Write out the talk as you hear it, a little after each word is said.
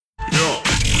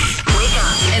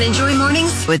and enjoy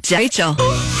mornings with Rachel.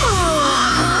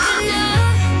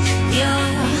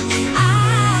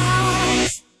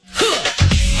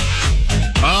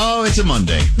 Oh, it's a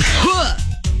Monday.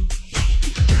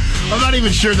 I'm not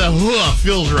even sure that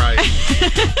feels right.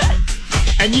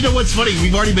 And you know what's funny?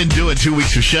 We've already been doing 2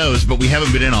 weeks of shows, but we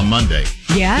haven't been in on Monday.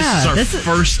 Yeah. This is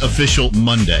our first official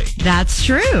Monday. That's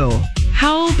true.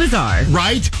 How bizarre.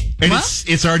 Right? And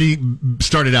it's already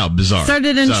started out bizarre.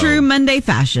 Started in true Monday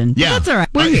fashion. Yeah. But that's all right.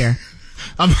 We're here.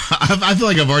 I feel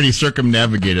like I've already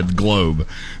circumnavigated the globe.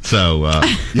 So,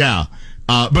 yeah.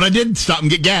 But I did stop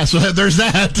and get gas, so there's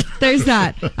that. There's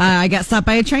that. I got stopped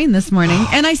by a train this morning,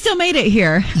 and I still made it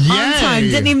here on time.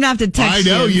 Didn't even have to text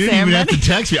you. I know, you didn't even have to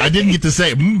text me. I didn't get to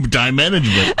say time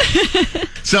management.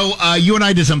 So you and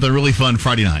I did something really fun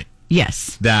Friday night.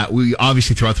 Yes. That we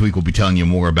obviously throughout the week will be telling you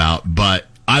more about, but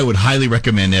I would highly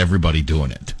recommend everybody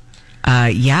doing it.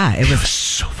 Yeah, it was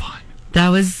so fun. That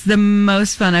was the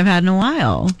most fun I've had in a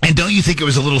while. And don't you think it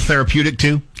was a little therapeutic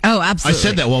too? Oh, absolutely. I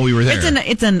said that while we were there.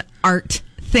 It's an art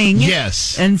thing.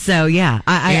 Yes. And so, yeah,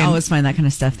 I always find that kind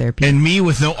of stuff therapeutic. And me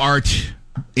with no art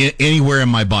anywhere in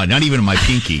my body, not even in my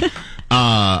pinky,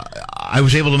 I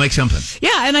was able to make something.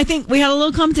 Yeah, and I think we had a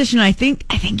little competition. I think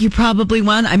you probably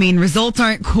won. I mean, results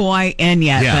aren't quite in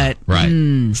yet, but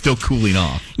right. Still cooling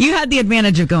off. You had the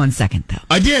advantage of going second, though.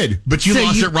 I did, but you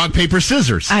lost at rock, paper,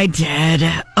 scissors. I did.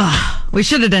 We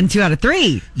should have done 2 out of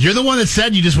 3. You're the one that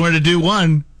said you just wanted to do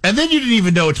one, and then you didn't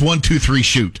even know it's 1, 2, 3,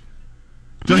 shoot.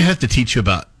 Do I have to teach you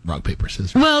about rock, paper,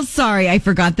 scissors? Well, sorry, I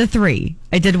forgot the 3.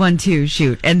 I did 1, 2,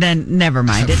 shoot, and then never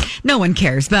mind it. No one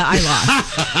cares, but I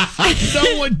lost.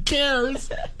 No one cares.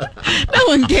 No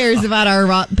one cares about our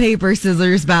rock, paper,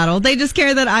 scissors battle. They just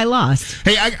care that I lost.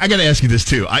 Hey, I got to ask you this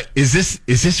too. Is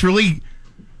this really?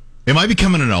 Am I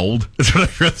becoming an old?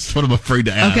 That's what I'm afraid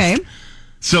to ask. Okay.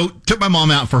 So took my mom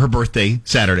out for her birthday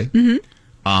Saturday. Mm-hmm.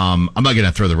 I'm not going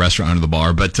to throw the restaurant under the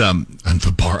bar, but under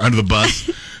the bus.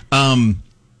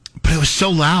 But it was so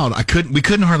loud, we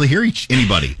couldn't hardly hear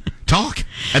anybody talk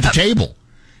at the table.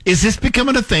 Is this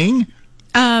becoming a thing?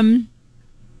 I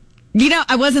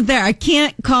wasn't there. I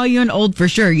can't call you an old for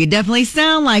sure. You definitely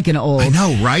sound like an old. I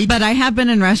know, right? But I have been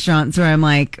in restaurants where I'm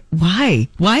like, why?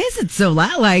 Why is it so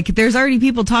loud? Like, there's already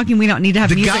people talking. We don't need to have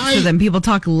music for them. People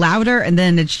talk louder, and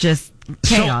then it's just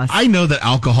chaos. So I know that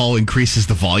alcohol increases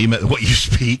the volume at what you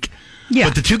speak. Yeah.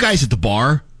 But the 2 guys at the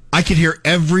bar, I could hear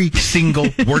every single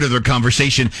word of their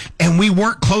conversation, and we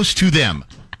weren't close to them.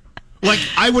 Like,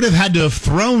 I would have had to have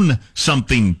thrown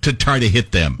something to try to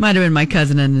hit them. Might have been my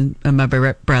cousin and my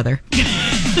brother.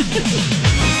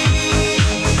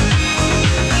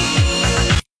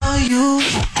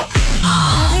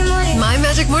 My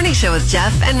Magic Morning Show with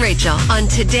Jeff and Rachel on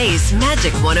today's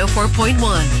Magic 104.1.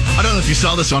 I don't know if you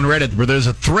saw this on Reddit, where there's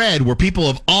a thread where people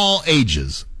of all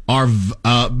ages are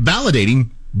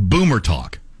validating boomer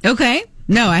talk. Okay.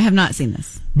 No, I have not seen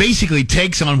this. Basically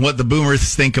takes on what the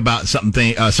boomers think about some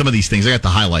of these things. I got the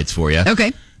highlights for you.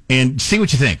 Okay. And see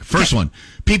what you think. First one,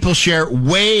 people share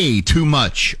way too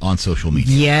much on social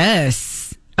media.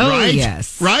 Yes. Oh, right?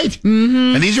 yes. Right?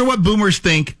 Mm-hmm. And these are what boomers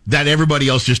think that everybody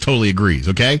else just totally agrees,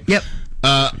 okay? Yep.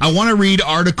 I want to read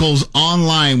articles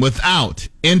online without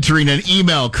entering an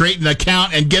email, creating an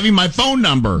account, and giving my phone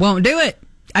number. Won't do it.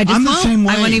 I just I'm won't. the same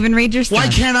way. I won't even read your stuff. Why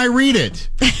can't I read it?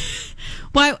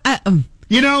 Why?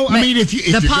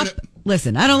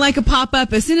 Listen, I don't like a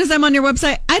pop-up. As soon as I'm on your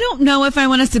website, I don't know if I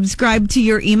want to subscribe to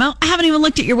your email. I haven't even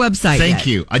looked at your website yet. Thank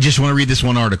you. I just want to read this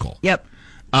one article. Yep.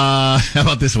 How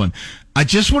about this one? I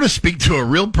just want to speak to a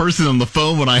real person on the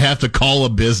phone when I have to call a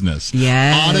business.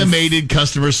 Yes. Automated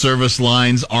customer service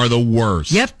lines are the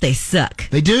worst. Yep, they suck.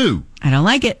 They do. I don't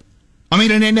like it. I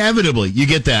mean, and inevitably, you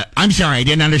get that. I'm sorry, I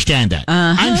didn't understand that.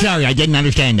 I'm sorry, I didn't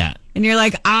understand that. And you're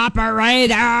like,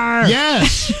 operator.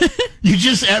 Yes.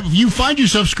 You find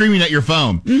yourself screaming at your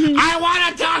phone. Mm-hmm. I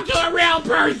want to talk to a real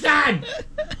person.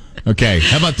 Okay,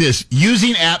 how about this?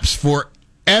 Using apps for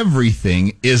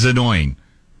everything is annoying.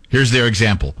 Here's their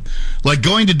example. Like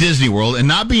going to Disney World and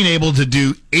not being able to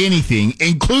do anything,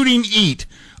 including eat,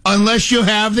 unless you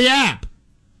have the app.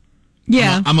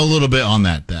 Yeah. I'm a little bit on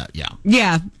that, yeah.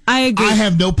 Yeah, I agree. I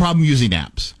have no problem using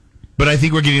apps, but I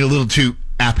think we're getting a little too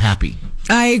app happy.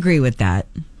 I agree with that.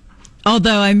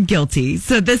 Although I'm guilty.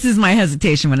 So this is my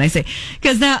hesitation when I say,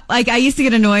 because now, like, I used to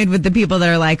get annoyed with the people that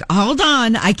are like, hold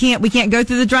on, we can't go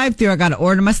through the drive-thru. I got to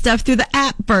order my stuff through the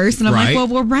app first. And I'm like, well,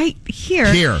 we're right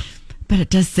here. But it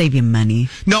does save you money.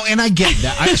 No, and I get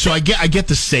that. I get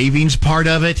the savings part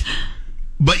of it.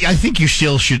 But I think you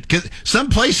still should, because some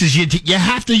places you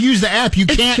have to use the app. You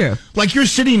can't, true. Like you're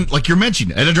sitting, like you're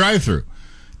mentioning, at a drive-thru.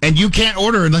 And you can't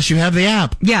order unless you have the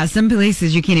app. Yeah, some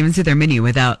places you can't even see their menu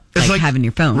without having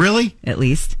your phone. Really? At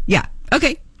least. Yeah.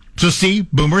 Okay. So see,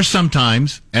 boomers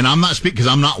sometimes, and I'm not speaking because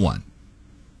I'm not one.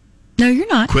 No, you're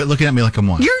not. Quit looking at me like I'm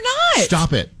one. You're not.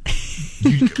 Stop it.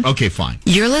 Okay, fine.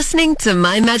 You're listening to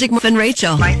My Magic and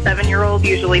Rachel. My 7-year-old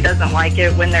usually doesn't like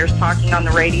it when there's talking on the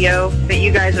radio, but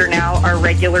you guys are now our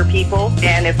regular people.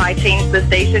 And if I change the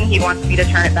station, he wants me to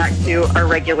turn it back to our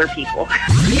regular people.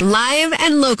 Live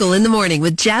and local in the morning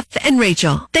with Jeff and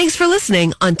Rachel. Thanks for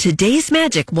listening on today's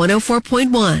Magic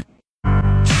 104.1.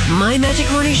 My Magic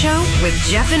Morning Show with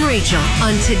Jeff and Rachel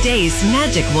on today's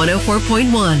Magic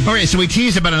 104.1. All right, so we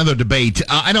teased about another debate.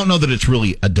 I don't know that it's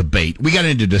really a debate. We got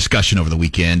into discussion over the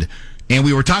weekend, and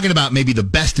we were talking about maybe the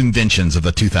best inventions of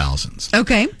the 2000s.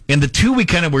 Okay. And the two we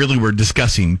kind of really were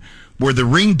discussing were the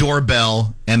Ring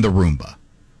doorbell and the Roomba.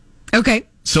 Okay.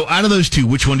 So out of those two,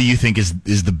 which one do you think is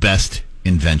the best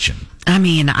invention? I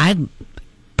mean,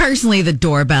 personally, the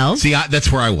doorbell. See, that's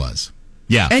where I was.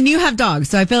 Yeah. And you have dogs,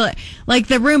 so I feel like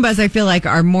the Roombas, I feel like,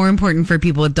 are more important for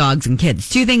people with dogs and kids.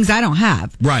 Two things I don't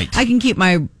have. Right. I can keep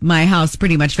my house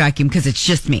pretty much vacuumed because it's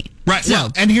just me. Right. So.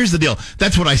 Well, and here's the deal.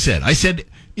 That's what I said. I said,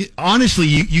 honestly,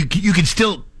 you can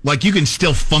still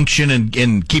function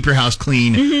and keep your house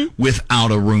clean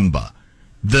without a Roomba.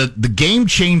 The game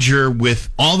changer with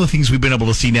all the things we've been able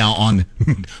to see now on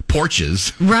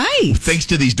porches, right? Thanks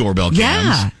to these doorbell cams.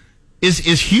 Yeah.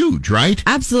 Is huge, right?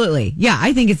 Absolutely. Yeah,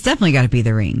 I think it's definitely got to be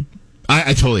the Ring.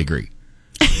 I totally agree.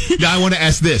 Now, I want to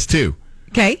ask this, too.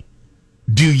 Okay.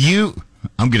 Do you...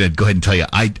 I'm going to go ahead and tell you,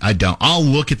 I don't. I'll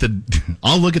look at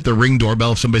the Ring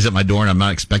doorbell if somebody's at my door and I'm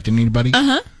not expecting anybody.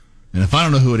 Uh-huh. And if I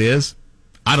don't know who it is,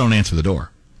 I don't answer the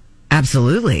door.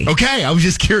 Absolutely. Okay, I was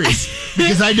just curious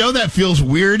because I know that feels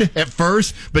weird at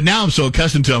first, but now I'm so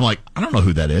accustomed to it, I'm like, I don't know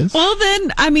who that is. Well,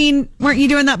 then, I mean, weren't you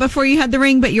doing that before you had the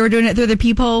Ring, but you were doing it through the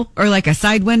peephole or like a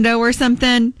side window or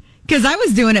something? Because I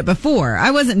was doing it before.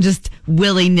 I wasn't just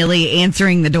willy-nilly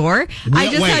answering the door. I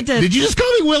just had to... Did you just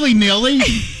call me willy-nilly?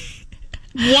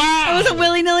 Wow. I wasn't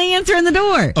willy-nilly answering the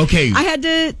door. Okay. I had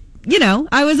to,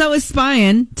 I was always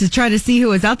spying to try to see who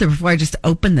was out there before I just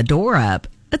opened the door up.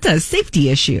 That's a safety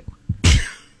issue.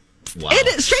 Wow. It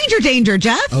is stranger danger,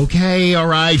 Jeff. Okay, all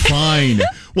right, fine.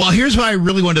 Well, here's why I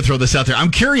really wanted to throw this out there.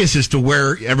 I'm curious as to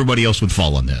where everybody else would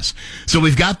fall on this. So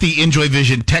we've got the Enjoy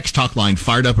Vision text talk line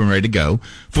fired up and ready to go.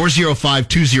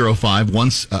 405-205.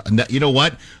 Once, you know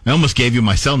what? I almost gave you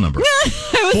my cell number.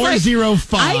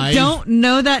 405. I don't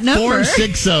know that number.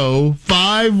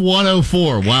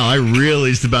 460-5104. Wow, I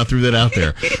really just about threw that out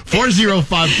there.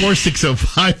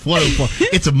 405-460-5104.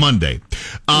 It's a Monday.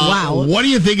 Wow. What do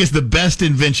you think is the best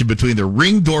invention between the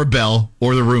Ring doorbell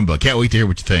or the Roomba? Can't wait to hear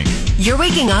what you think. You're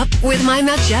waking up with My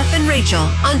Magic Jeff and Rachel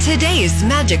on today's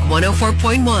Magic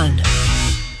 104.1.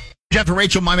 Jeff and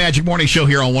Rachel, My Magic Morning Show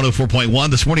here on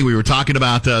 104.1. This morning we were talking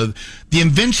about the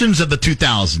inventions of the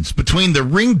 2000s. Between the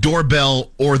Ring doorbell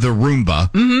or the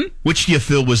Roomba, which do you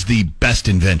feel was the best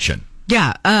invention?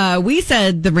 Yeah, we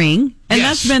said the Ring, and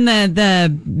Yes. that's been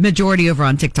the majority over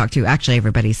on TikTok too. Actually,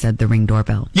 everybody said the Ring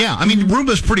doorbell. Yeah, I mean,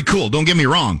 Roomba's pretty cool, don't get me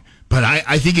wrong. But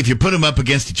I think if you put them up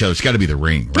against each other, it's got to be the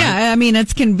Ring, right? Yeah, I mean,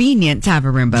 it's convenient to have a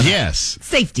Roomba. Yes.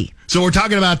 Safety. So we're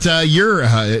talking about your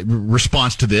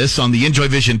response to this on the Enjoy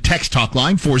Vision text talk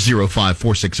line,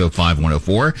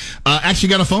 405-460-5104. Actually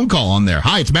got a phone call on there.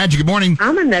 Hi, it's Magic. Good morning.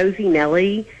 I'm a nosy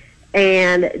Nelly,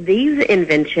 and these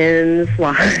inventions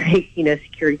like,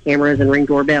 security cameras and Ring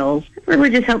doorbells really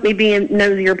just help me be a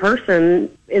nosier person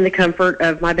in the comfort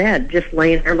of my bed, just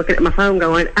laying there looking at my phone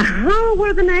going, oh,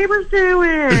 what are the neighbors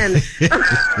doing?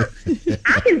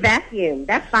 I can vacuum.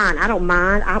 That's fine. I don't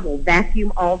mind. I will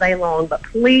vacuum all day long, but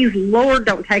please, Lord,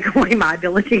 don't take away my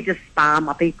ability to spy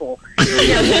my people.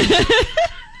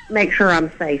 Make sure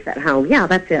I'm safe at home. Yeah,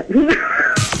 that's it.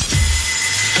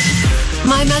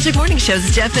 My Magic Morning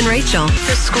Show's Jeff and Rachel.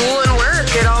 For school and work,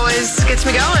 it always gets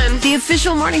me going. The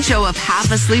official morning show of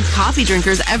half-asleep coffee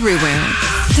drinkers everywhere.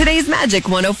 Today's Magic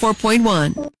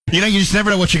 104.1. You just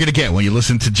never know what you're going to get when you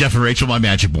listen to Jeff and Rachel, My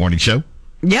Magic Morning Show.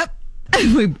 Yep.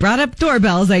 We brought up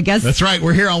doorbells, I guess. That's right.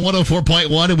 We're here on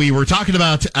 104.1, and we were talking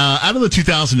about, out of the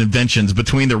 2000 inventions,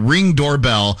 between the Ring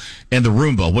doorbell and the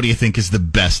Roomba, what do you think is the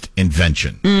best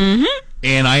invention? Mm-hmm.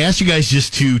 And I asked you guys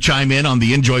just to chime in on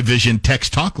the Enjoy Vision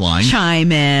text talk line.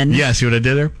 Chime in. Yeah, see what I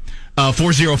did there?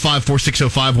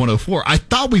 405-460-5104. I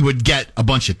thought we would get a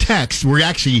bunch of texts. We're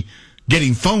actually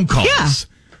getting phone calls. Yeah.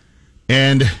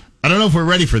 And I don't know if we're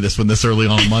ready for this one this early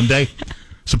on Monday.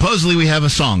 Supposedly we have a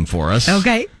song for us.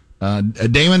 Okay.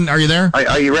 Damon, are you there?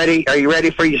 Are you ready? Are you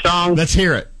ready for your song? Let's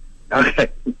hear it.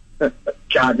 Okay.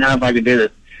 God, now if I could do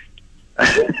this.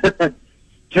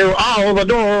 To all the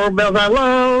doorbells I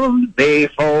loved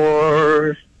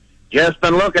before. Just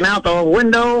been looking out the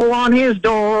window on his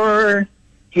door.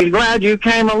 He's glad you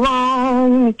came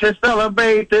along to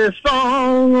celebrate this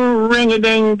song.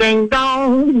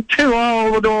 Ring-a-ding-ding-dong. To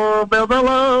all the doorbells I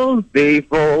loved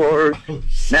before.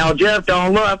 Now, Jeff,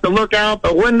 don't have to look out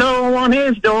the window on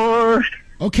his door.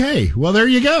 Okay, well, there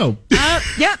you go.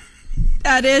 Yep.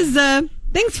 That is,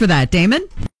 thanks for that, Damon.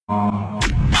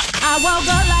 I woke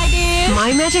up like this.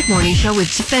 My Magic Morning Show with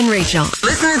Jeff and Rachel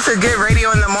Listening to good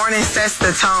radio in the morning sets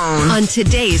the tone. on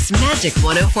today's Magic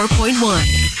 104.1.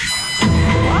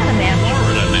 Florida man.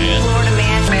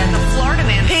 The Florida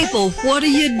man. People, what are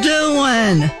you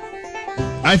doing?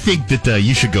 I think that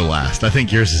you should go last. I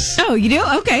think yours is... Oh, you do?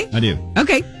 Okay. I do.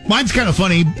 Okay. Mine's kind of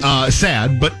funny,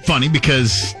 sad, but funny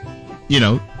because,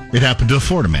 it happened to a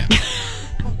Florida man.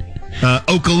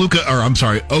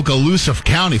 Okaloosa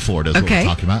County, Florida is what we're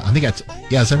talking about. I think that's,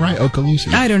 is that right?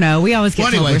 Okaloosa? I don't know. We always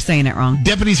get told we're saying it wrong.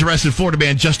 Deputies arrested Florida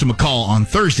man Justin McCall on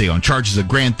Thursday on charges of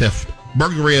grand theft,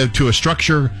 burglary to a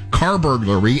structure, car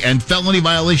burglary, and felony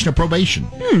violation of probation.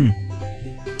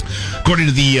 According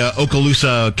to the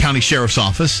Okaloosa County Sheriff's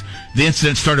Office, the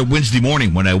incident started Wednesday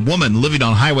morning when a woman living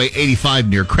on Highway 85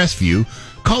 near Crestview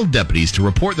called deputies to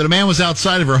report that a man was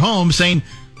outside of her home saying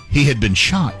he had been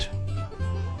shot.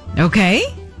 Okay.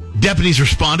 Deputies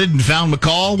responded and found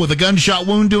McCall with a gunshot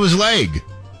wound to his leg.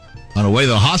 On the way to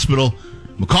the hospital,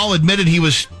 McCall admitted he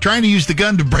was trying to use the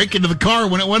gun to break into the car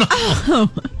when it went off. Oh.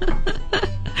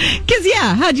 Because,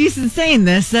 how'd you sustain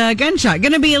this gunshot?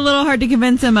 Going to be a little hard to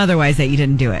convince him otherwise that you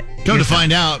didn't do it. Come to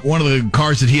find out, one of the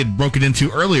cars that he had broken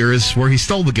into earlier is where he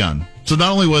stole the gun. So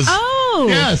not only was... Oh.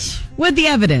 Yes. With the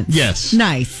evidence. Yes.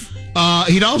 Nice.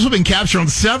 He'd also been captured on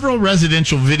several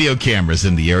residential video cameras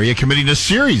in the area, committing a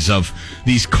series of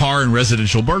these car and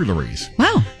residential burglaries.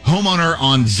 Wow. Homeowner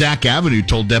on Zack Avenue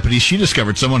told deputies she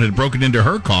discovered someone had broken into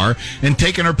her car and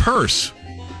taken her purse.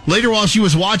 Later, while she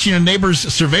was watching a neighbor's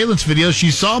surveillance video,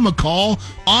 she saw McCall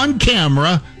on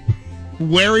camera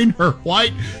wearing her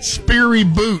white Sperry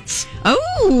boots.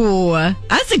 Oh,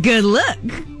 that's a good look.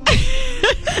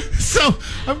 So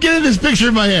I'm getting this picture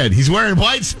in my head. He's wearing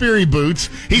white Sperry boots.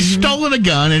 He's stolen a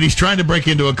gun, and he's trying to break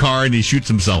into a car, and he shoots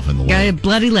himself in the Got a leg.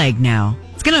 bloody leg now.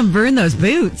 It's going to burn those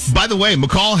boots. By the way,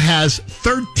 McCall has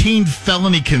 13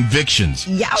 felony convictions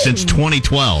since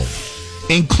 2012,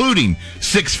 including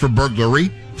 6 for burglary,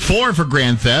 4 for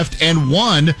grand theft, and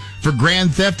 1 for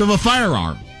grand theft of a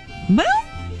firearm. Well,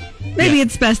 maybe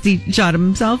it's best he shot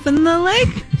himself in the leg.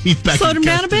 He's back Slowed in him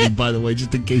down a custody, bit. by the way,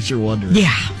 just in case you're wondering.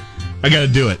 Yeah. I got to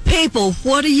do it. People,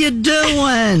 what are you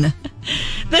doing?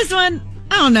 This one,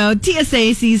 I don't know.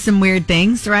 TSA sees some weird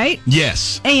things, right?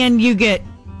 Yes. And you get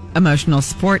emotional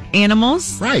support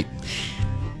animals. Right.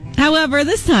 However,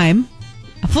 this time,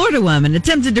 a Florida woman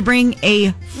attempted to bring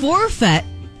a 4-foot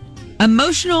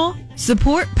emotional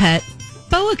support pet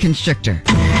boa constrictor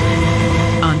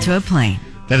onto a plane.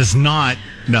 That is not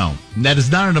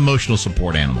an emotional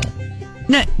support animal.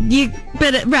 No,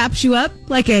 but it wraps you up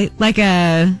like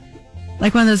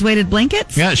one of those weighted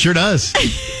blankets. Yeah, it sure does.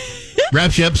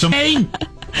 Wraps you up some.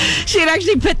 She had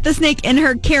actually put the snake in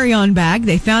her carry-on bag.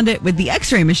 They found it with the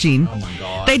x-ray machine. Oh, my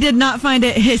God. They did not find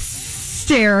it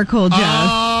hysterical, Jeff.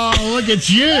 Oh, look at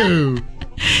you.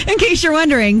 In case you're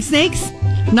wondering, snakes,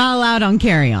 not allowed on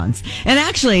carry-ons. And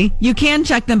actually, you can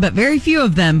check them, but very few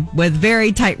of them with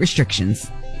very tight restrictions.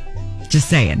 Just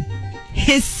saying.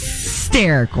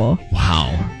 Hysterical.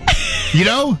 Wow.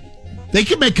 They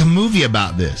could make a movie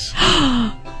about this.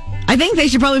 I think they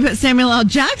should probably put Samuel L.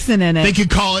 Jackson in it. They could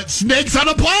call it Snakes on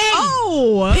a Plane.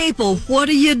 Oh! People, what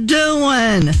are you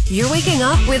doing? You're waking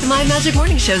up with My Magic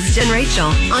Morning Show's Jen Rachel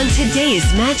on today's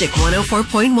Magic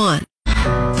 104.1.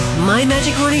 My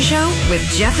Magic Morning Show with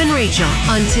Jeff and Rachel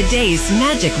on today's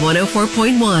Magic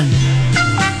 104.1.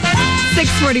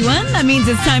 6:41. That means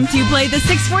it's time to play the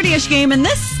 640-ish game, and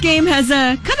this game has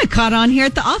kind of caught on here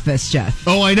at the office, Jeff.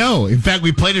 Oh, I know. In fact,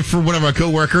 we played it for one of our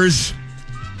coworkers.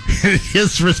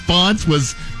 His response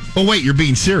was, "Oh, wait, you're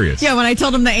being serious." Yeah, when I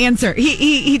told him the answer,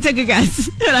 he took a guess,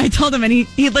 and I told him, and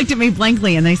he looked at me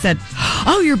blankly, and they said,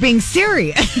 "Oh, you're being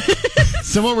serious."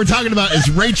 So what we're talking about is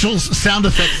Rachel's sound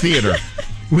effect theater.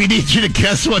 We need you to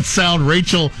guess what sound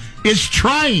Rachel is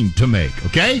trying to make,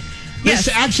 okay? Yes.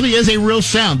 This actually is a real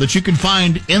sound that you can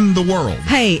find in the world.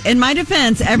 Hey, in my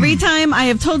defense, every time I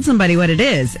have told somebody what it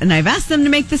is, and I've asked them to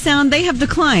make the sound, they have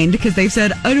declined because they've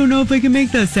said, "I don't know if I can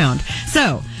make that sound."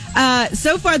 So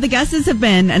far the guesses have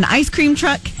been an ice cream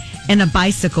truck and a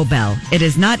bicycle bell. It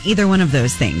is not either one of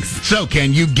those things. So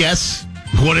can you guess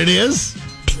what it is?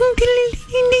 Ding, ding,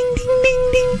 ding, ding,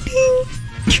 ding, ding, ding.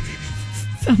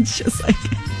 Sounds just like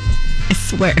it. I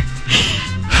swear.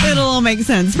 It'll all make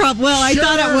sense. I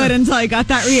thought it would until I got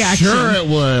that reaction. Sure it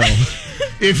will.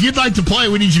 If you'd like to play,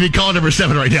 we need you to call number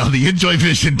 7 right now. The Enjoy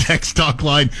Vision text talk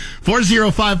line,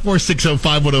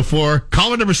 405-460-5104.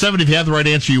 Caller number 7, if you have the right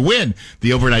answer, you win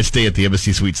the overnight stay at the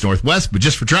Embassy Suites Northwest. But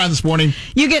just for trying this morning,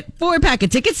 you get 4-pack of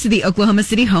tickets to the Oklahoma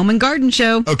City Home and Garden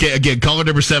Show. Okay, again, caller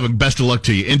number 7, best of luck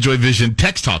to you. Enjoy Vision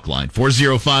text talk line,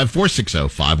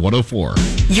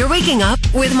 405-460-5104. You're waking up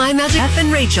with My Magic Jeff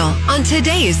and Rachel on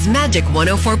today's Magic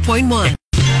 104.1.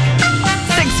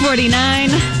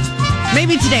 6:49.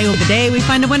 Maybe today will be the day we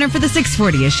find a winner for the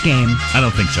 640-ish game. I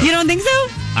don't think so. You don't think so?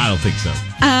 I don't think so.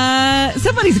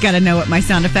 Somebody's got to know what my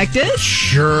sound effect is.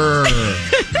 Sure.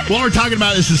 What we're talking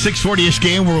about is the 640-ish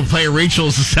game where we'll play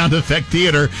Rachel's Sound Effect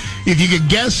Theater. If you can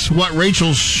guess what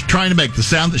Rachel's trying to make, the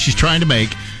sound that she's trying to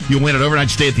make, you'll win an overnight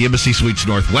stay at the Embassy Suites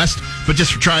Northwest. But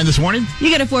just for trying this morning, you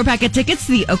get a 4-pack of tickets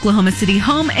to the Oklahoma City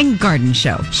Home and Garden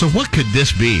Show. So what could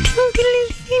this be?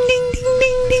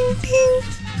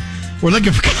 We're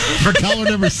looking for caller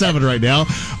number 7 right now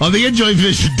on the Enjoy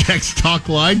Vision text talk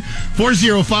line,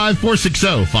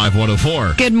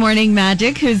 405-460-5104. Good morning,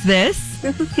 Magic. Who's this?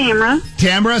 This is Tamara.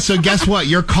 Tamara, so guess what?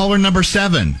 You're caller number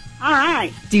 7. All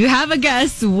right. Do you have a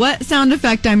guess what sound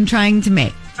effect I'm trying to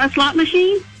make? A slot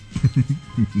machine?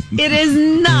 It is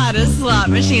not a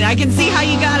slot machine. I can see how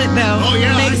you got it, though. Oh,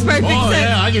 yeah. Makes perfect sense.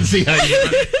 Yeah, I can see how you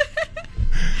got it.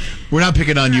 We're not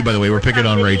picking on you, by the way. We're picking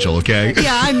on Rachel, okay?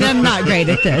 Yeah, I'm not great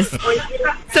at this.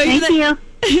 Thank you.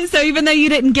 So even though you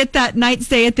didn't get that night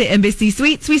stay at the Embassy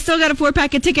Suites, we still got a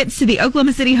 4-pack of tickets to the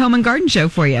Oklahoma City Home and Garden Show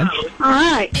for you. All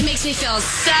right. It makes me feel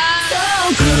so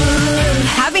good.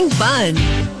 Having fun.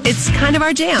 It's kind of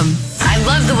our jam. I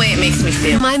love the way it makes me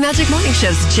feel. My Magic Morning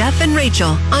Show's Jeff and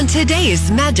Rachel on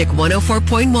today's Magic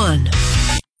 104.1.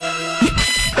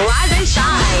 Rise and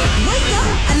shine. Wake up.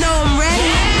 I know I'm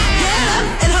ready. Get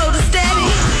up and hold it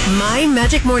steady. My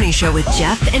Magic Morning Show with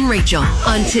Jeff and Rachel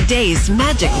on today's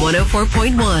Magic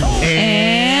 104.1.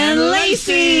 And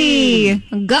Lacey.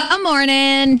 Good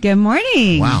morning. Good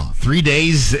morning. Wow, 3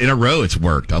 days in a row it's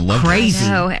worked. I love Crazy.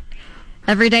 So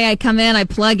every day I come in, I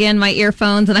plug in my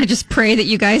earphones, and I just pray that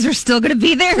you guys are still going to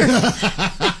be there.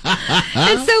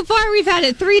 And so far, we've had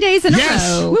it 3 days in a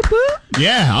row. Whoop, whoop.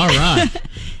 Yeah, all right.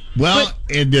 Well,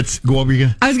 and it's go over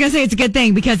again. I was going to say it's a good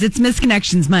thing because it's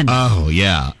Misconnections Monday. Oh,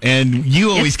 yeah. And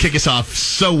you always kick us off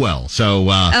so well. So,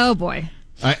 oh, boy.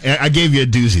 I gave you a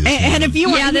doozy this morning. And if you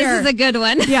weren't here, this is a good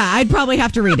one. Yeah, I'd probably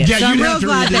have to read it. Yeah, so you'd I'm real have to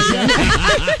glad read this.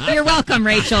 that You're welcome,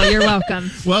 Rachel. You're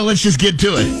welcome. Well, let's just get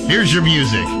to it. Here's your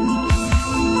music.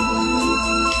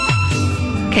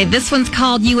 Okay, this one's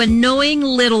called You Annoying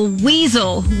Little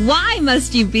Weasel. Why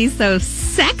must you be so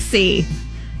sexy?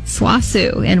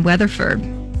 Swasu in Weatherford.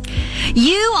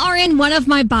 You are in one of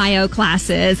my bio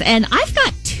classes, and I've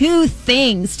got 2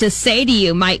 things to say to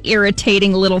you, my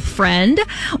irritating little friend.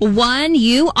 1,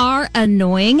 you are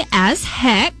annoying as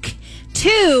heck.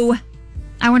 2,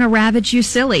 I want to ravage you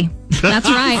silly. That's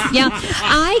right. Yeah.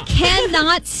 I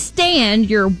cannot stand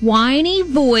your whiny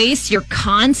voice, your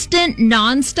constant,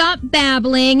 nonstop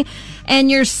babbling, and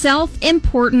your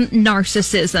self-important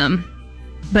narcissism.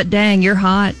 But dang, you're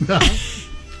hot.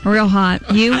 Real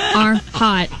hot. You are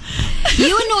hot.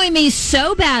 You annoy me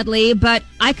so badly, but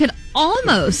I could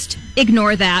almost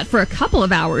ignore that for a couple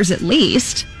of hours at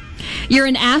least. You're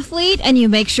an athlete, and you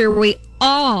make sure we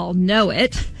all know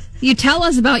it. You tell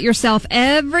us about yourself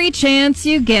every chance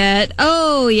you get.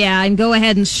 Oh, yeah, and go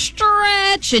ahead and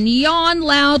stretch and yawn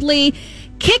loudly.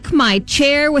 Kick my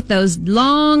chair with those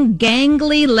long,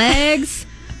 gangly legs.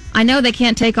 I know they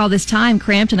can't take all this time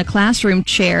cramped in a classroom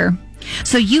chair.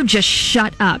 So you just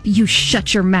shut up. You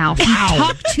shut your mouth. You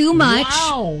talk too much.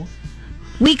 Wow.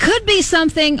 We could be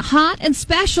something hot and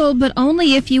special, but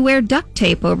only if you wear duct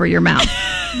tape over your mouth.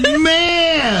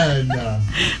 Man!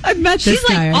 I've met this She's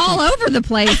guy. like all over the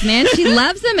place, man. She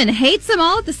loves them and hates them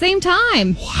all at the same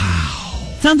time.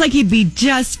 Wow. Sounds like he'd be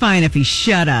just fine if he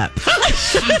shut up.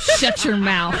 Shut your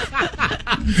mouth.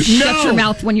 Shut your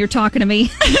mouth when you're talking to me.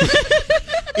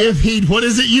 If he'd, what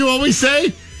is it you always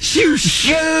say? Shoosh.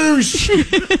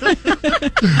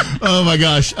 Oh, my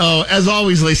gosh. Oh, as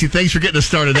always, Lacey, thanks for getting us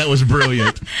started. That was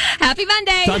brilliant. Happy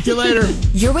Monday. Talk to you later.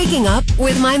 You're waking up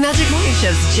with My Magic Morning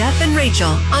Show's Jeff and Rachel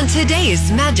on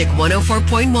today's Magic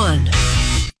 104.1.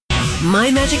 My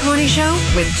Magic Morning Show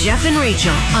with Jeff and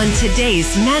Rachel on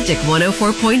today's Magic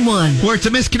 104.1. Well, it's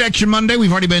a Misconnection Monday.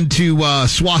 We've already been to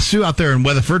Swasu out there in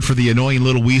Weatherford for the annoying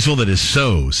little weasel that is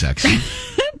so sexy.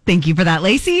 Thank you for that,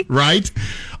 Lacey. Right?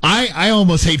 I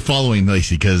almost hate following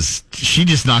Lacey because she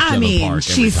just knocks it out of the park every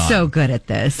she's time. so good at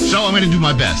this. So I'm going to do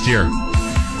my best here.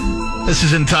 This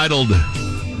is entitled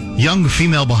Young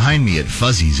Female Behind Me at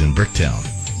Fuzzy's in Bricktown.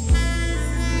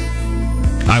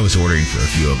 I was ordering for a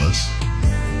few of us.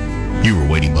 You were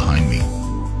waiting behind me.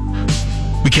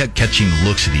 We kept catching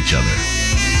looks at each other.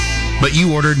 But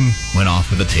you ordered and went off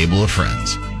with a table of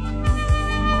friends.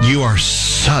 You are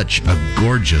such a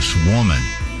gorgeous woman.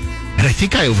 And I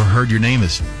think I overheard your name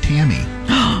is Tammy.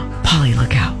 Polly,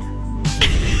 look out.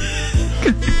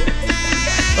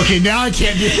 Okay, now I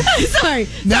can't do it. Sorry.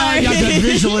 Now I got that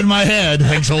visual in my head.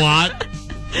 Thanks a lot.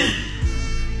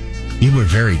 You were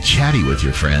very chatty with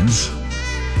your friends.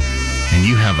 And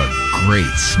you have a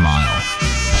great smile.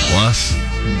 Plus,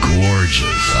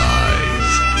 gorgeous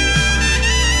eyes.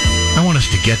 I want us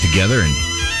to get together and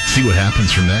see what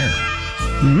happens from there.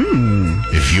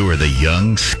 If you were the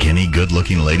young, skinny,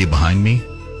 good-looking lady behind me,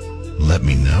 let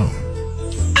me know.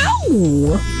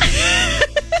 Ow!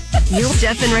 You're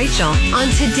Jeff and Rachel on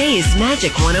today's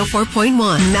Magic 104.1.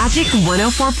 Magic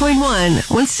 104.1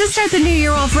 wants to start the new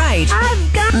year off right.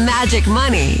 I've got Magic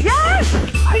money. Yes!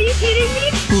 Are you kidding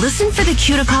me? Listen for the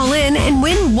cue to call in and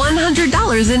win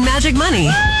 $100 in Magic money.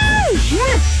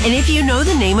 Yes! And if you know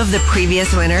the name of the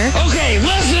previous winner, Okay,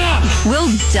 listen up! we'll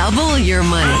double your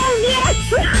money. Oh,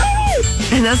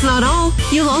 yes! And that's not all.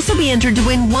 You'll also be entered to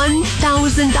win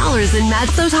 $1,000 in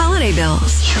Magic those holiday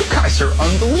bills. You guys are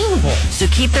unbelievable. So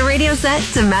keep the radio set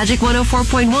to Magic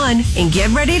 104.1 and get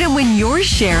ready to win your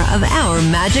share of our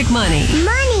Magic money.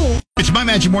 Money! It's my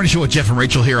Magic Morning Show with Jeff and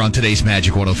Rachel here on today's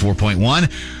Magic 104.1.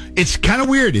 It's kind of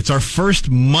weird. It's our first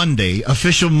Monday,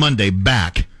 official Monday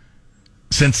back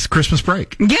since Christmas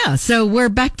break. Yeah, so we're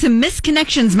back to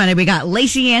Misconnections Monday. We got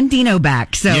Lacey and Dino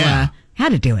back, so Yeah. how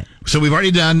to do it. So we've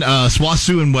already done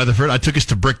Swassoo and Weatherford. I took us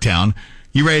to Bricktown.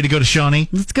 You ready to go to Shawnee?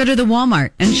 Let's go to the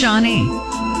Walmart in Shawnee.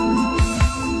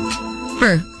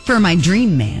 For my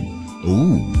dream man.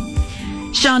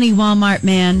 Ooh. Shawnee Walmart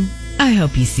man, I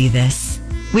hope you see this.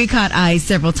 We caught eyes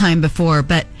several times before,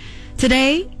 but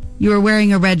today you were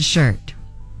wearing a red shirt.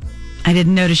 I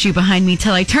didn't notice you behind me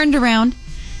till I turned around.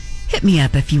 Hit me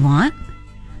up if you want.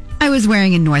 I was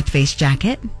wearing a North Face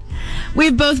jacket.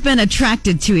 We've both been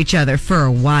attracted to each other for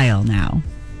a while now.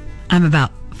 I'm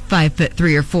about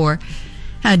 5'3" or 4",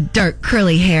 had dark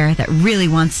curly hair that really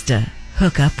wants to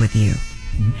hook up with you.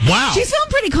 Wow. She's feeling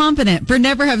pretty confident for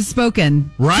never have spoken.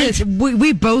 Right. Just,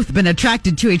 we've both been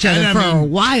attracted to each other And I for a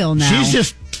mean, while now. She's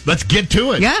just, let's get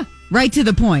to it. Yeah, right to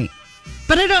the point.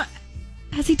 But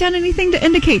has he done anything to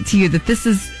indicate to you that this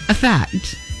is a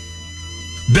fact?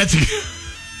 That's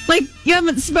Like, you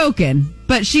haven't spoken,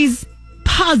 but she's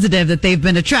positive that they've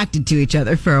been attracted to each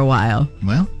other for a while.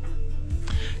 well.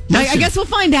 I listen, guess we'll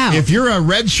find out. If you're a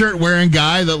red shirt wearing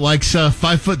guy that likes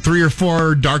 5'3" or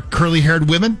 4" dark curly haired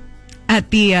women, At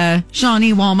the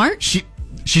Shawnee Walmart,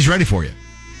 she's ready for you.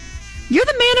 you're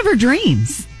the man of her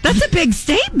dreams. That's a big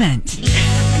statement.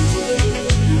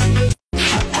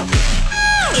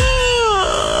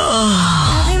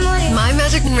 My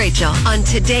Magic and Rachel on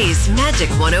today's Magic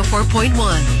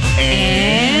 104.1.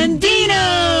 And Dino!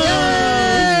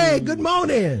 Hey, good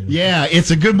morning. Yeah,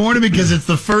 it's a good morning because it's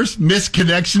the first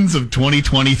Misconnections of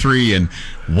 2023. And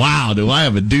wow, do I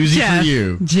have a doozy for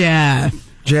you.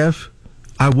 Jeff,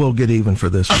 I will get even for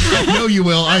this one. I know you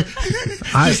will.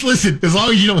 Just listen, as long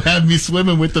as you don't have me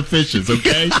swimming with the fishes,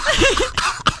 okay?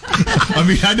 I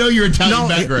mean, I know you're Italian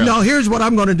background. No, here's what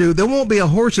I'm going to do. There won't be a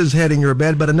horse's head in your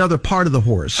bed, but another part of the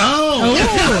horse. Oh.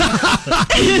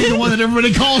 The one that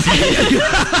everybody calls me.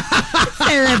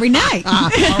 There every night. All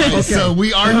right, so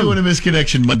we are doing a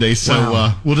Misconnection Monday,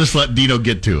 so we'll just let Dino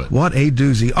get to it. What a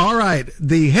doozy. All right,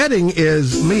 the heading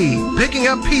is me picking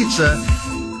up pizza,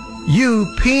 you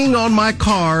peeing on my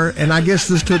car, and I guess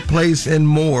this took place in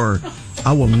more.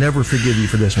 I will never forgive you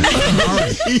for this one. All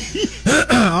right.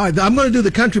 All right, I'm going to do the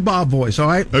Country Bob voice, all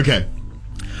right? Okay.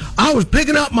 I was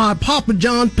picking up my Papa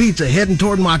John pizza heading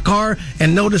toward my car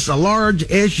and noticed a large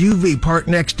SUV parked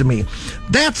next to me.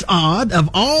 That's odd. Of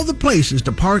all the places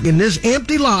to park in this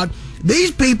empty lot,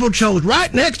 these people chose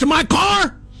right next to my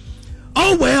car.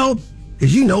 Oh, well,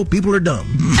 as you know, people are dumb.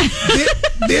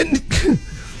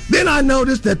 Then I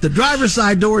noticed that the driver's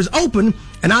side door is open,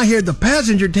 and I hear the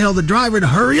passenger tell the driver to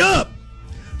hurry up.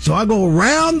 So I go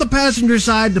around the passenger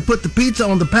side to put the pizza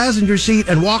on the passenger seat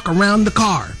and walk around the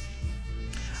car.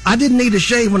 I didn't need a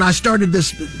shave when I started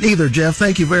this either, Jeff.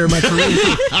 Thank you very much for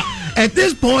reading. At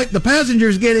this point, the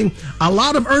passenger's getting a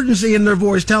lot of urgency in their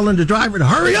voice, telling the driver to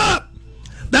hurry up.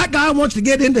 That guy wants to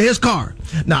get into his car.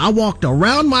 Now, I walked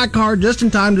around my car just in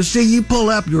time to see you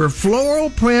pull up your floral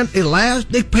print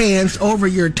elastic pants over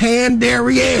your tan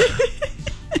derriere.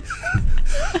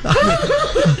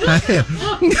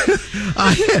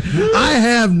 I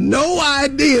have no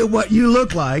idea what you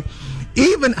look like,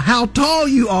 even how tall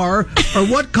you are, or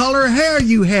what color hair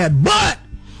you had. But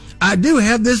I do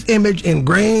have this image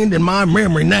ingrained in my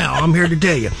memory now. I'm here to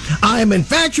tell you. I am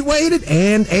infatuated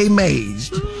and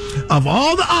amazed. Of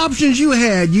all the options you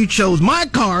had, you chose my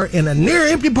car in a near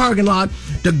empty parking lot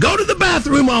to go to the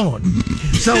bathroom on.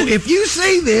 So if you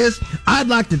see this, I'd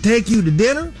like to take you to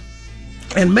dinner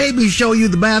and maybe show you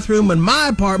the bathroom in my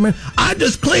apartment. I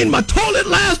just cleaned my toilet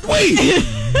last week.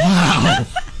 Wow.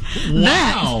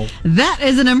 Wow. That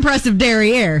is an impressive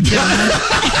derriere.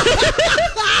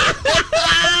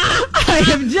 I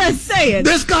am just saying.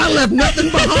 This guy left nothing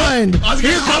behind.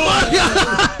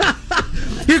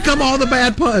 Here come all the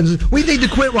bad puns. We need to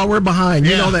quit while we're behind.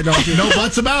 You know that, don't you? No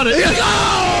buts about it.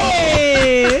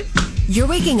 Hey. You're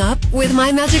waking up with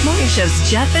My Magic Morning Show's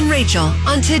Jeff and Rachel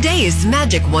on today's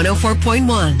Magic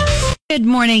 104.1. Good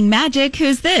morning, Magic.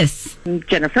 Who's this?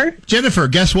 Jennifer? Jennifer,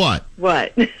 guess what?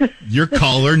 What? You're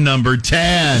caller number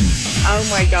 10. Oh,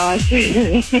 my gosh.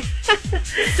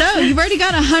 So you've already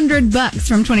got $100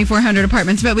 from 2,400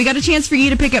 apartments, but we got a chance for you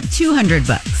to pick up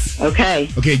 $200. Okay.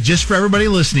 Okay, just for everybody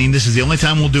listening, this is the only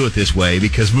time we'll do it this way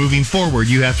because moving forward,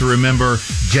 you have to remember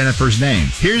Jennifer's name.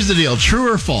 Here's the deal.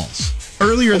 True or false?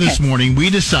 Earlier this morning,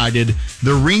 we decided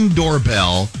the Ring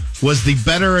doorbell was the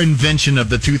better invention of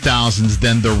the 2000s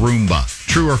than the Roomba.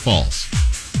 True or false?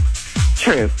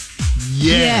 True.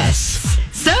 Yes.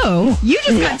 So you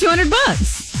just got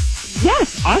 $200.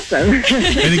 Yes, awesome.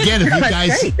 And again,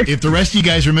 if the rest of you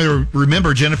guys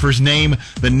remember Jennifer's name,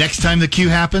 the next time the queue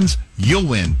happens, you'll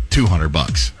win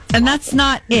 $200. And that's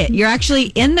not it. You're actually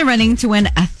in the running to win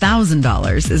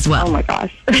 $1,000 as well. Oh, my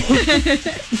gosh.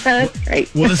 That's great.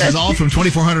 Well, this is all from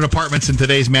 2,400 apartments in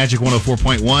today's Magic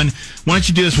 104.1. Why don't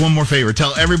you do us one more favor?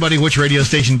 Tell everybody which radio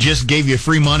station just gave you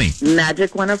free money.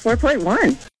 Magic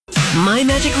 104.1. My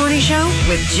Magic Morning Show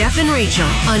with Jeff and Rachel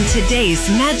on today's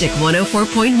Magic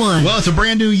 104.1. Well, it's a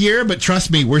brand new year, but trust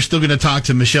me, we're still going to talk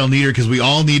to Michelle Neitert because we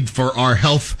all need for our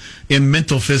health and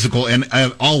mental, physical, and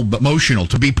all emotional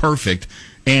to be perfect.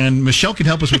 And Michelle can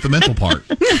help us with the mental part.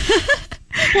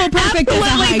 Well, perfect is a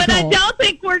high but I goal. don't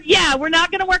think we're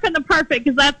not going to work on the perfect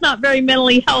because that's not very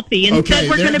mentally healthy. Instead,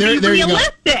 we're going to be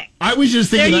realistic. I was just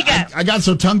thinking, I got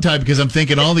so tongue-tied because I'm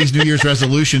thinking all these New Year's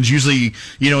resolutions usually,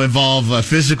 involve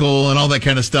physical and all that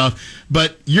kind of stuff.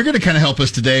 But you're going to kind of help us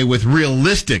today with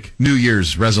realistic New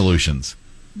Year's resolutions.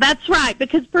 That's right,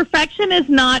 because perfection is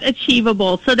not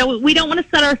achievable. So we don't want to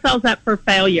set ourselves up for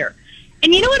failure.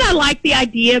 And you know what I like the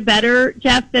idea better,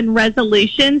 Jeff, than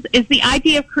resolutions is the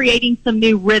idea of creating some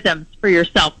new rhythms for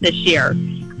yourself this year.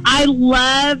 I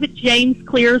love James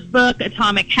Clear's book,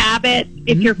 Atomic Habits.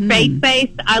 If you're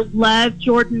faith-based, I love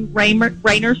Jordan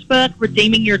Rayner's book,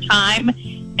 Redeeming Your Time.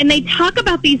 And they talk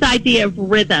about these idea of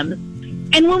rhythms.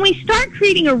 And when we start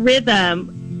creating a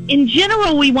rhythm, in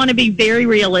general, we want to be very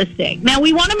realistic. Now,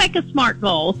 we want to make a SMART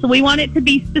goal, so we want it to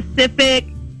be specific,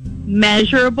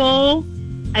 measurable,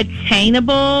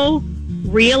 attainable,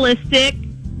 realistic,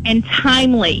 and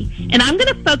timely. And I'm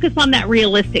going to focus on that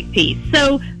realistic piece.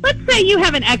 So let's say you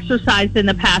haven't exercised in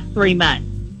the past 3 months.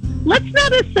 Let's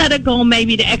not set a goal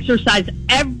maybe to exercise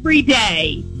every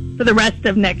day for the rest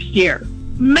of next year.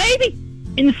 Maybe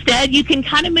instead you can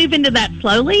kind of move into that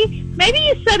slowly. Maybe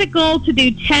you set a goal to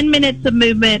do 10 minutes of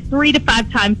movement 3 to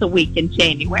 5 times a week in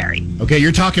January. Okay,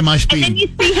 you're talking my speed. And then you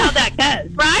see how that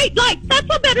goes, right? Like, that's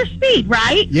a better speed,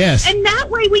 right? Yes. And that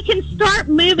way we can start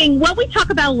moving. What we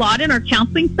talk about a lot in our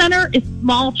counseling center is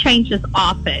small changes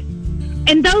often.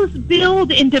 And those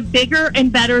build into bigger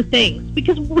and better things.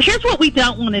 Because here's what we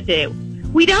don't want to do.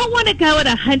 We don't want to go at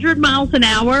 100 miles an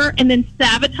hour and then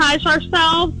sabotage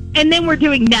ourselves, and then we're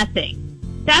doing nothing.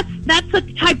 That's a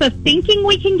type of thinking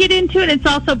we can get into, and it's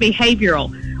also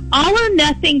behavioral. All or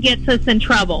nothing gets us in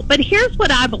trouble. But here's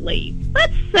what I believe.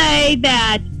 Let's say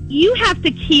that you have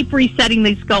to keep resetting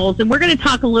these goals, and we're going to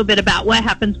talk a little bit about what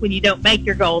happens when you don't make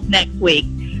your goals next week.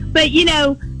 But,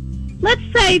 let's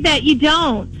say that you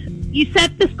don't. You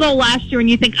set this goal last year, and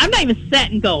you think, I'm not even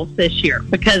setting goals this year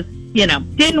because,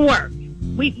 didn't work.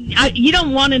 You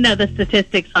don't want to know the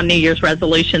statistics on New Year's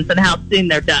resolutions and how soon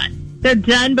they're done. They're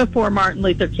done before Martin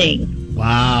Luther King.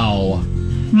 Wow.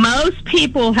 Most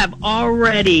people have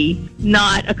already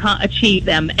not achieved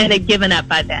them and have given up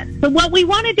by then. So what we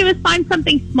want to do is find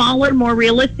something smaller, more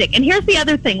realistic. And here's the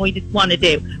other thing we just want to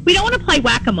do. We don't want to play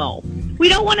whack-a-mole. We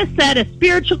don't want to set a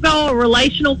spiritual goal, a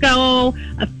relational goal,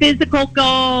 a physical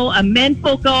goal, a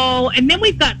mental goal. And then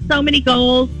we've got so many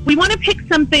goals. We want to pick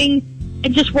something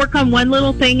and just work on one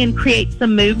little thing and create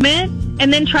some movement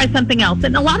and then try something else.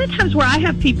 And a lot of times where I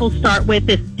have people start with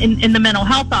this in the mental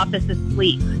health office is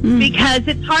sleep because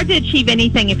it's hard to achieve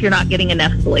anything if you're not getting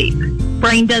enough sleep.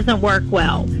 Brain doesn't work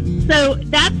well. So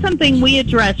that's something we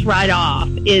address right off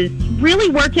is really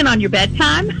working on your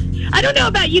bedtime. I don't know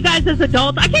about you guys as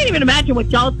adults. I can't even imagine what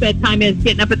y'all's bedtime is,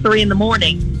 getting up at 3 in the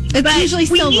morning. It's usually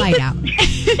still light out.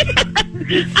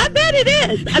 I bet it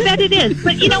is.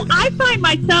 But, I find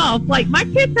myself, like, my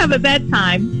kids have a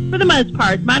bedtime, for the most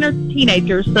part. Mine are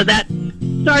teenagers, so that's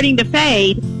starting to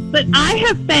fade. But I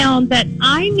have found that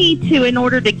I need to,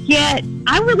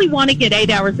 I really want to get 8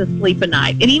 hours of sleep a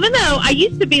night. And even though I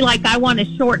used to be like, I want to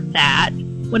short that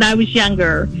when I was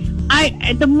younger,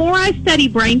 the more I study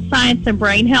brain science and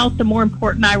brain health, the more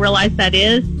important I realize that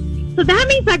is. So that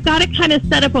means I've got to kind of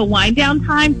set up a wind down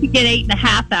time to get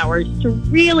 8.5 hours to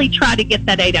really try to get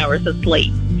that 8 hours of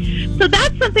sleep. So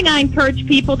that's something I encourage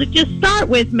people to just start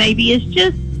with, maybe, is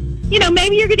just,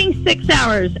 maybe you're getting 6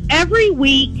 hours every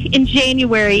week in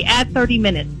January, add 30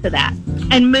 minutes to that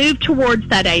and move towards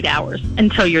that 8 hours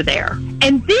until you're there.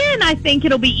 And then I think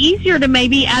it'll be easier to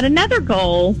maybe add another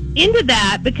goal into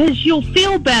that, because you'll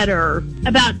feel better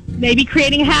about maybe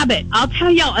creating a habit. I'll tell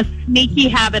y'all a sneaky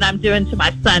habit I'm doing to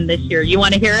my son this year. You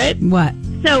want to hear it? What?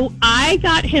 So I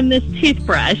got him this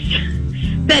toothbrush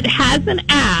that has an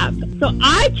app, so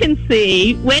I can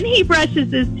see when he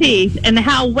brushes his teeth and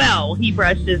how well he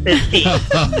brushes his teeth.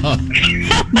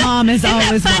 Mom is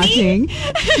always watching.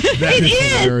 It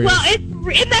is. Hilarious. Well,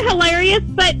 isn't that hilarious?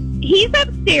 But he's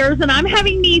upstairs and I'm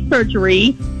having knee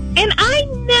surgery, and I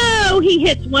know he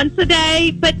hits once a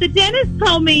day, but the dentist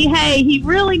told me, hey, he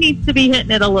really needs to be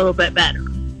hitting it a little bit better.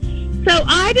 So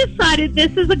I decided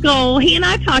this is a goal. He and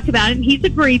I talked about it, and he's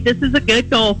agreed this is a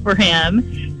good goal for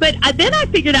him. But then I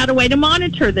figured out a way to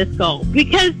monitor this goal,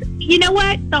 because you know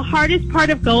what? The hardest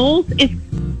part of goals is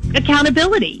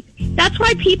accountability. That's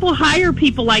why people hire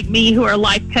people like me who are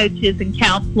life coaches and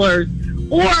counselors,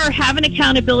 or have an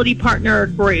accountability partner or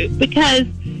group, because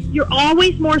you're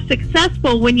always more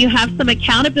successful when you have some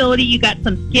accountability, you got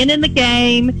some skin in the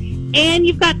game, and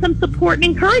you've got some support and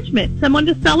encouragement, someone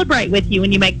to celebrate with you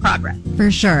when you make progress.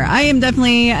 For sure. I am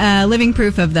definitely living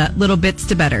proof of that, little bits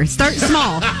to better. Start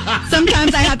small.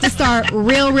 Sometimes I have to start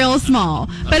real small,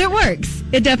 but it works.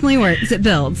 It definitely works. It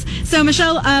builds. So,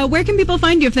 Michelle, where can people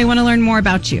find you if they want to learn more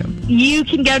about you? You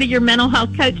can go to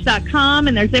yourmentalhealthcoach.com,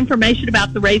 and there's information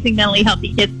about the Raising Mentally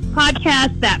Healthy Kids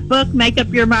podcast, that book, Make Up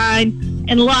Your Mind,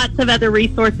 and lots of other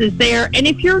resources there. And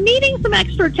if you're needing some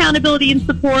extra accountability and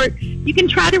support, you can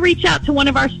try to reach out to one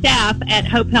of our staff at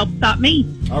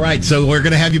hopehelps.me. All right, so we're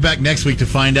going to have you back next week to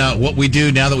find out what we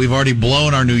do now that we've already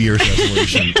blown our New Year's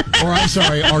resolution. Or, I'm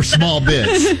sorry, our small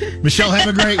bits. Michelle, have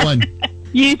a great one.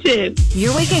 You too.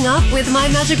 You're waking up with My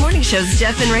Magic Morning Show's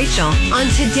Jeff and Rachel on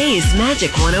today's Magic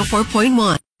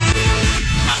 104.1.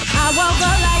 I woke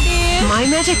up like this. My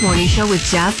Magic Morning Show with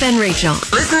Jeff and Rachel.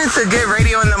 Listening to good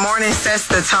radio in the morning sets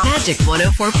the tone. Magic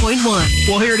 104.1.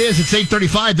 Well, here it is. It's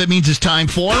 8:35. That means it's time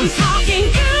for...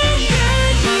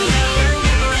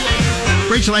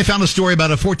 Rachel and I found a story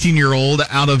about a 14-year-old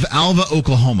out of Alva,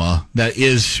 Oklahoma that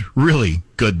is really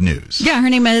good news. Yeah, her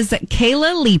name is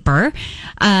Kayla Leeper.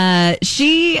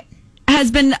 She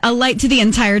has been a light to the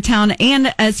entire town,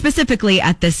 and specifically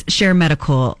at this Share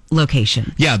Medical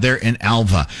location. Yeah, they're in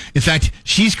Alva. In fact,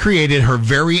 she's created her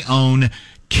very own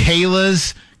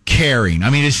Kayla's Caring. I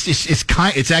mean,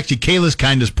 it's actually Kayla's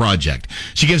Kindness Project.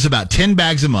 She gives about 10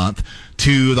 bags a month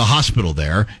to the hospital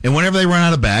there, and whenever they run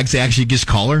out of bags, they actually just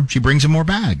call her. She brings them more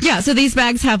bags. Yeah, so these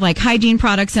bags have like hygiene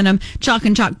products in them, chalk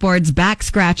and chalkboards, back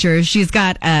scratchers. She's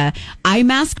got a eye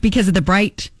mask because of the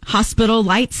bright hospital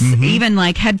lights, even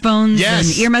like headphones and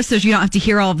earmuffs, so you don't have to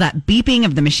hear all of that beeping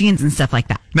of the machines and stuff like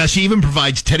that. Now, she even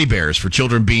provides teddy bears for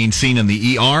children being seen in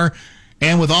the ER,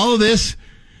 and with all of this,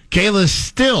 Kayla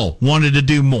still wanted to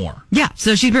do more. Yeah,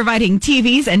 so she's providing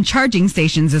TVs and charging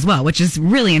stations as well, which is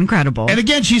really incredible. And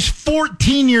again, she's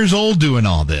 14 years old doing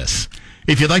all this.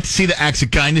 If you'd like to see the acts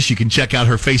of kindness, you can check out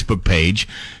her Facebook page,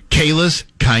 Kayla's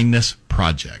Kindness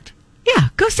Project. Yeah,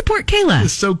 go support Kayla.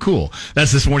 It's so cool.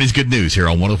 That's this morning's good news here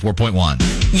on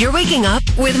 104.1. You're waking up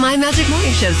with My Magic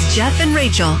Morning Show's Jeff and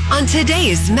Rachel on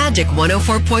today's Magic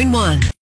 104.1.